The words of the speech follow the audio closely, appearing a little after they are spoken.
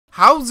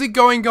How's it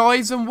going,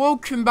 guys, and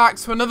welcome back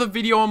to another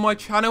video on my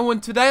channel.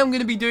 And today I'm going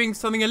to be doing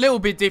something a little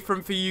bit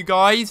different for you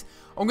guys.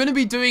 I'm going to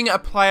be doing a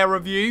player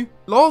review.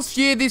 Last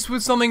year this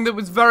was something that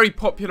was very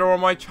popular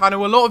on my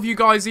channel. A lot of you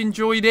guys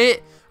enjoyed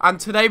it, and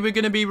today we're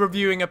going to be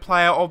reviewing a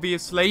player,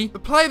 obviously. The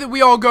player that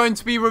we are going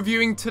to be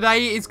reviewing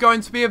today is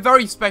going to be a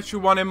very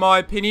special one in my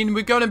opinion.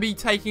 We're going to be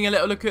taking a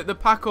little look at the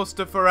Pacos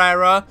de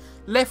Ferreira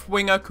left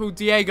winger called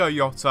Diogo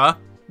Jota.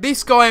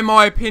 This guy, in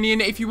my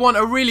opinion, if you want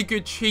a really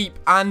good, cheap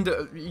and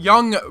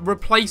young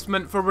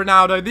replacement for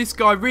Ronaldo, this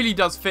guy really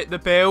does fit the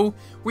bill.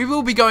 We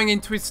will be going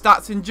into his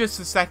stats in just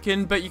a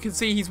second, but you can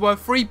see he's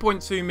worth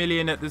 3.2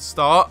 million at the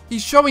start.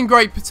 He's showing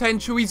great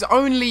potential. He's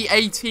only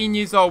 18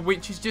 years old,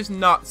 which is just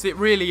nuts. It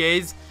really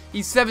is.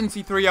 He's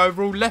 73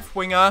 overall, left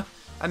winger.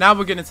 And now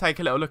we're going to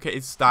take a little look at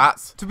his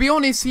stats. To be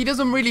honest, he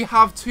doesn't really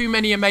have too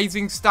many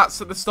amazing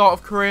stats at the start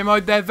of career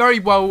mode. They're very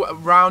well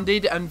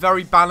rounded and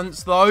very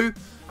balanced though.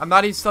 And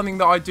that is something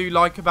that I do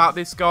like about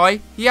this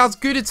guy. He has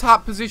good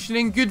attack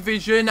positioning, good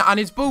vision, and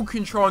his ball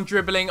control and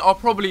dribbling are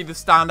probably the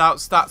standout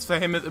stats for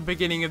him at the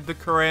beginning of the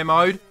career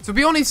mode. To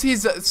be honest,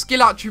 his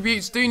skill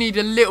attributes do need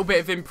a little bit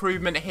of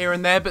improvement here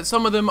and there, but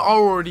some of them are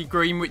already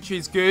green, which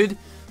is good.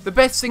 The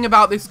best thing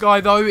about this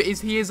guy, though, is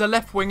he is a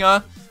left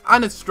winger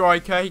and a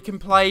striker. He can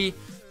play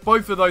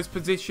both of those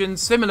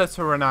positions, similar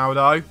to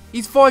Ronaldo.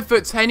 He's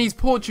 5'10", he's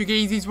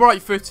Portuguese, he's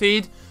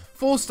right-footed.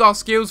 4-star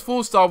skills,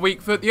 4-star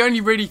weak foot. The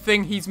only really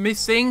thing he's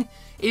missing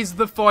is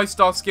the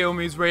 5-star skill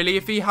moves, really.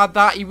 If he had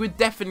that, he would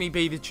definitely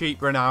be the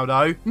cheap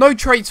Ronaldo. No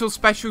traits or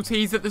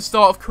specialties at the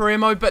start of career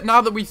mode, but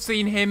now that we've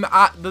seen him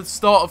at the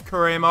start of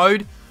career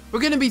mode, we're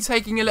going to be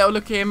taking a little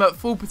look at him at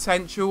full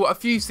potential a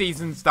few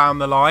seasons down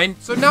the line.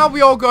 So now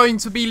we are going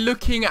to be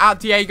looking at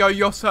Diogo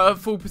Jota at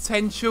full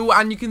potential,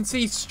 and you can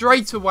see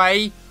straight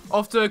away,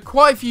 after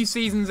quite a few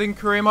seasons in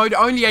career mode,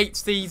 only 8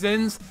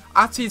 seasons,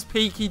 at his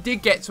peak he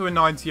did get to a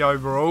 90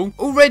 overall.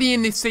 Already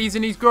in this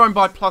season he's grown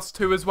by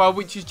 +2 as well,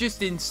 which is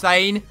just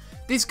insane.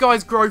 This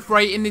guy's growth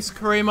rate in this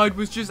career mode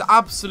was just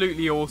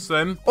absolutely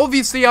awesome.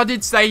 Obviously I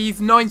did say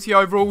he's 90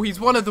 overall, he's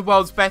one of the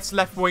world's best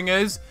left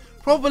wingers.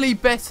 Probably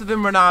better than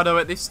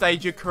Ronaldo at this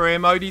stage of career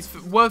mode. He's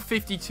worth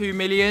 52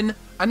 million.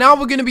 And now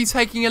we're going to be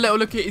taking a little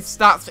look at his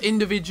stats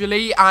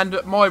individually, and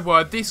my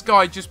word, this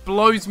guy just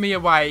blows me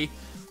away.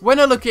 When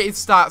I look at his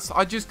stats,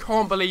 I just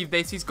can't believe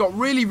this. He's got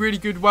really, really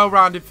good,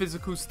 well-rounded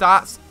physical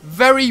stats.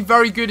 Very,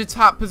 very good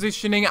attack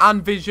positioning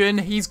and vision.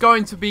 He's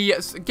going to be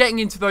getting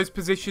into those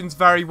positions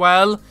very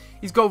well.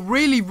 He's got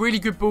really, really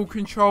good ball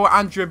control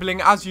and dribbling,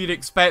 as you'd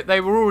expect.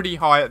 They were already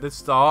high at the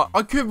start.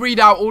 I could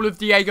read out all of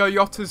Diogo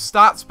Jota's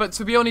stats, but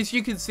to be honest,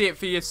 you can see it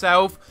for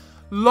yourself.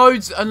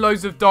 Loads and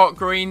loads of dark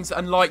greens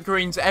and light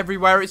greens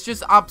everywhere. It's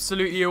just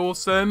absolutely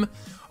awesome.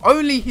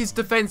 Only his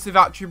defensive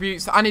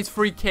attributes and his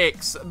free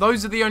kicks,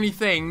 those are the only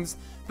things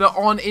that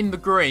aren't in the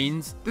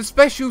greens. The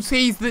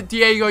specialties that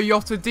Diogo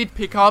Jota did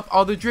pick up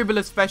are the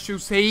dribbler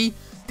specialty,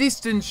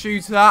 distance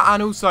shooter,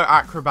 and also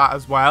acrobat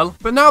as well.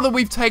 But now that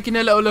we've taken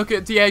a little look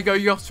at Diogo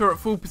Jota at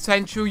full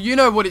potential, you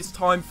know what it's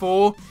time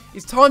for.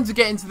 It's time to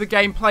get into the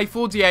gameplay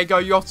for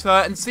Diogo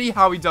Jota and see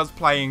how he does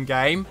play in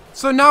game.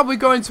 So now we're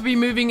going to be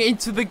moving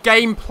into the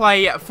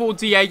gameplay for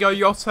Diogo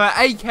Jota,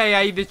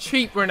 aka the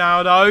cheap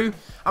Ronaldo.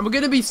 And we're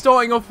going to be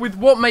starting off with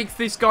what makes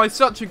this guy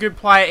such a good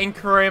player in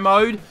career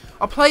mode.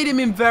 I played him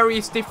in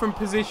various different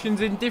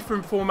positions, in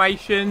different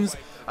formations,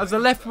 as a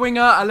left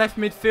winger, a left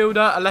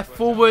midfielder, a left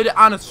forward,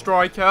 and a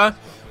striker.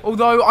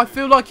 Although I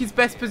feel like his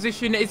best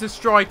position is a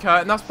striker,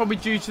 and that's probably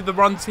due to the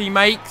runs he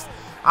makes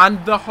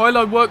and the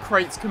high-low work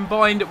rates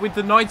combined with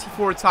the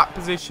 94 attack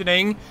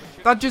positioning.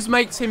 That just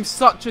makes him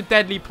such a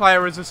deadly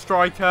player as a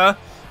striker,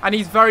 and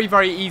he's very,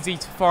 very easy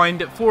to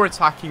find for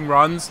attacking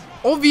runs.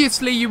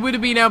 Obviously, you would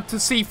have been able to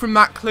see from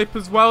that clip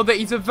as well that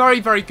he's a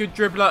very, very good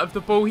dribbler of the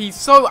ball. He's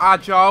so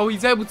agile,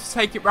 he's able to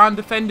take it round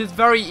defenders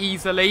very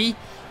easily,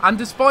 and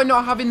despite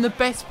not having the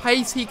best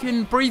pace, he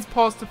can breeze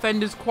past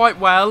defenders quite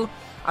well,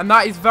 and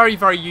that is very,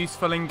 very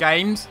useful in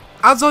games.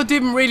 As I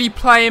didn't really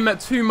play him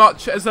too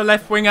much as a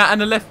left winger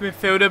and a left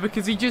midfielder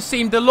because he just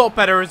seemed a lot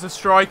better as a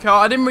striker,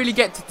 I didn't really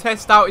get to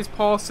test out his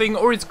passing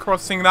or his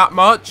crossing that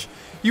much.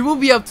 You will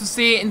be able to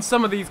see it in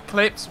some of these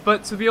clips,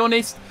 but to be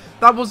honest,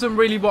 that wasn't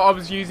really what I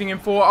was using him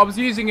for. I was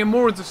using him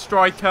more as a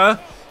striker,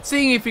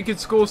 seeing if he could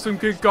score some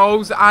good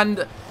goals,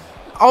 and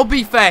I'll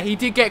be fair, he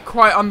did get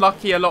quite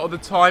unlucky a lot of the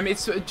time.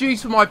 It's due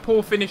to my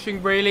poor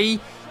finishing, really,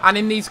 and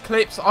in these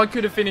clips, I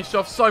could have finished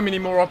off so many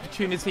more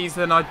opportunities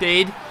than I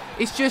did.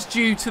 It's just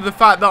due to the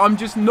fact that I'm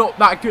just not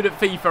that good at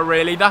FIFA,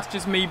 really. That's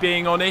just me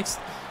being honest.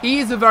 He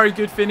is a very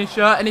good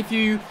finisher, and if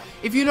you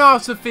know how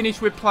to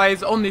finish with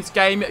players on this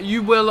game,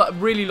 you will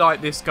really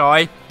like this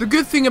guy. The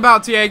good thing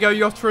about Diogo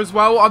Jota as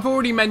well, I've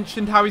already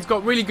mentioned how he's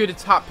got really good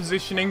attack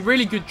positioning,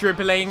 really good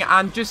dribbling,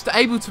 and just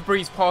able to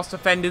breeze past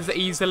defenders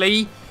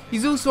easily.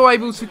 He's also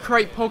able to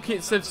create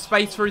pockets of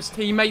space for his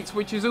teammates,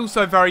 which is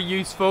also very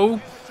useful,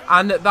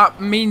 and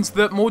that means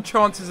that more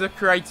chances are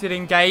created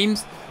in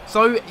games.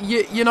 So,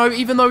 you know,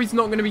 even though he's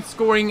not going to be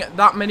scoring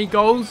that many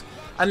goals,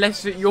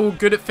 unless you're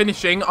good at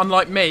finishing,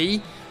 unlike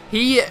me,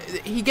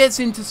 he gets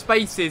into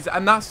spaces,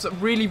 and that's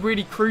really,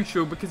 really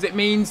crucial because it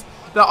means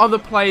that other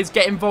players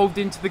get involved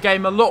into the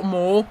game a lot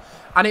more.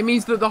 And it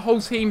means that the whole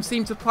team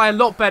seem to play a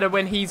lot better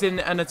when he's in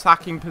an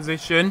attacking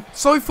position.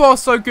 So far,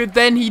 so good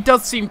then. He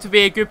does seem to be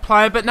a good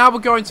player. But now we're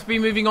going to be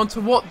moving on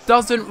to what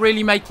doesn't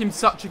really make him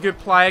such a good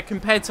player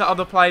compared to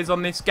other players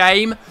on this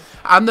game.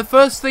 And the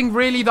first thing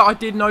really that I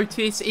did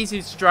notice is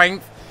his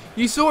strength.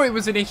 You saw it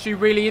was an issue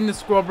really in the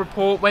squad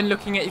report when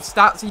looking at his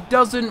stats. He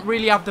doesn't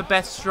really have the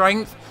best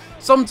strength.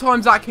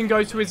 Sometimes that can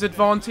go to his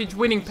advantage,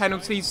 winning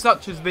penalties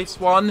such as this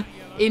one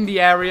in the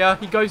area.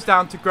 He goes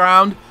down to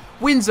ground,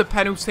 wins a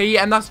penalty,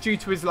 and that's due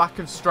to his lack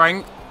of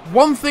strength.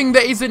 One thing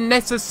that isn't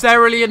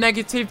necessarily a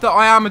negative that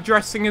I am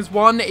addressing as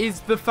one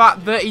is the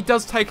fact that he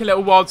does take a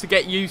little while to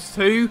get used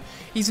to.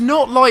 He's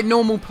not like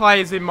normal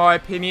players in my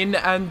opinion,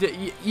 and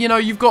you know,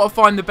 you've got to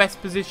find the best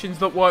positions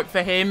that work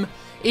for him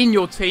in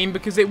your team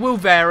because it will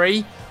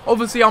vary.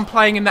 Obviously I'm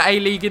playing in the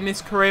A-League in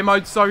this career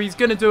mode, so he's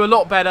going to do a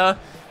lot better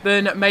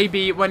than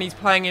maybe when he's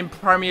playing in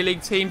Premier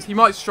League teams. He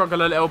might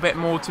struggle a little bit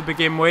more to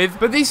begin with.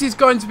 But this is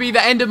going to be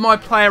the end of my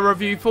player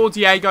review for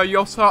Diogo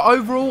Jota.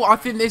 Overall, I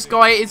think this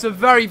guy is a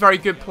very, very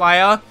good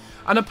player.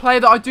 And a player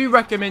that I do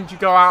recommend you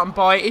go out and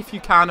buy if you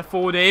can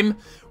afford him.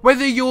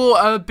 Whether you're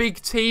a big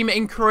team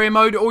in career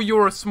mode or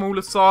you're a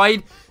smaller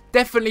side,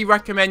 definitely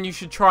recommend you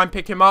should try and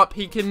pick him up.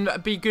 He can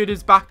be good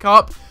as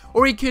backup,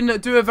 or he can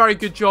do a very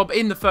good job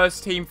in the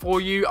first team for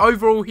you.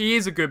 Overall, he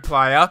is a good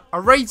player. A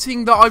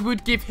rating that I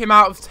would give him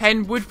out of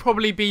 10 would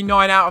probably be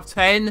 9 out of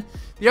 10.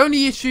 The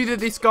only issue that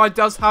this guy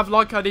does have,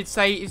 like I did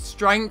say, is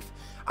strength.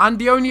 And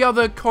the only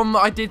other con that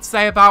I did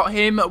say about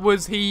him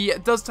was he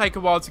does take a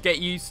while to get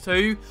used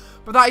to.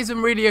 But that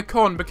isn't really a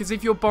con, because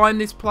if you're buying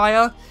this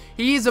player,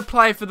 he is a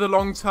player for the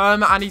long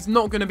term and he's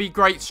not going to be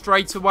great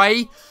straight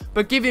away.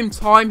 But give him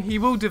time, he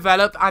will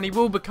develop and he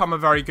will become a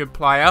very good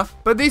player.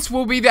 But this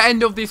will be the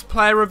end of this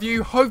player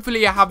review.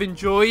 Hopefully you have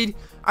enjoyed.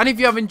 And if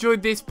you have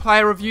enjoyed this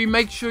player review,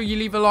 make sure you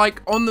leave a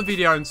like on the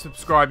video and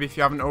subscribe if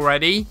you haven't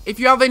already. If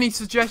you have any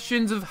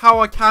suggestions of how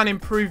I can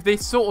improve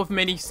this sort of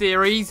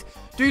mini-series,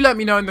 do let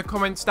me know in the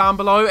comments down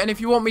below. And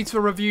if you want me to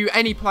review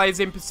any players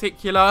in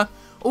particular,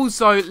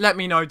 also let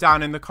me know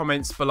down in the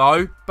comments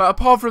below. But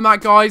apart from that,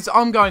 guys,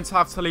 I'm going to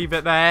have to leave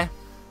it there.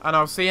 And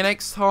I'll see you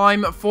next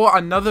time for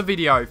another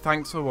video.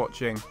 Thanks for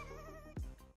watching.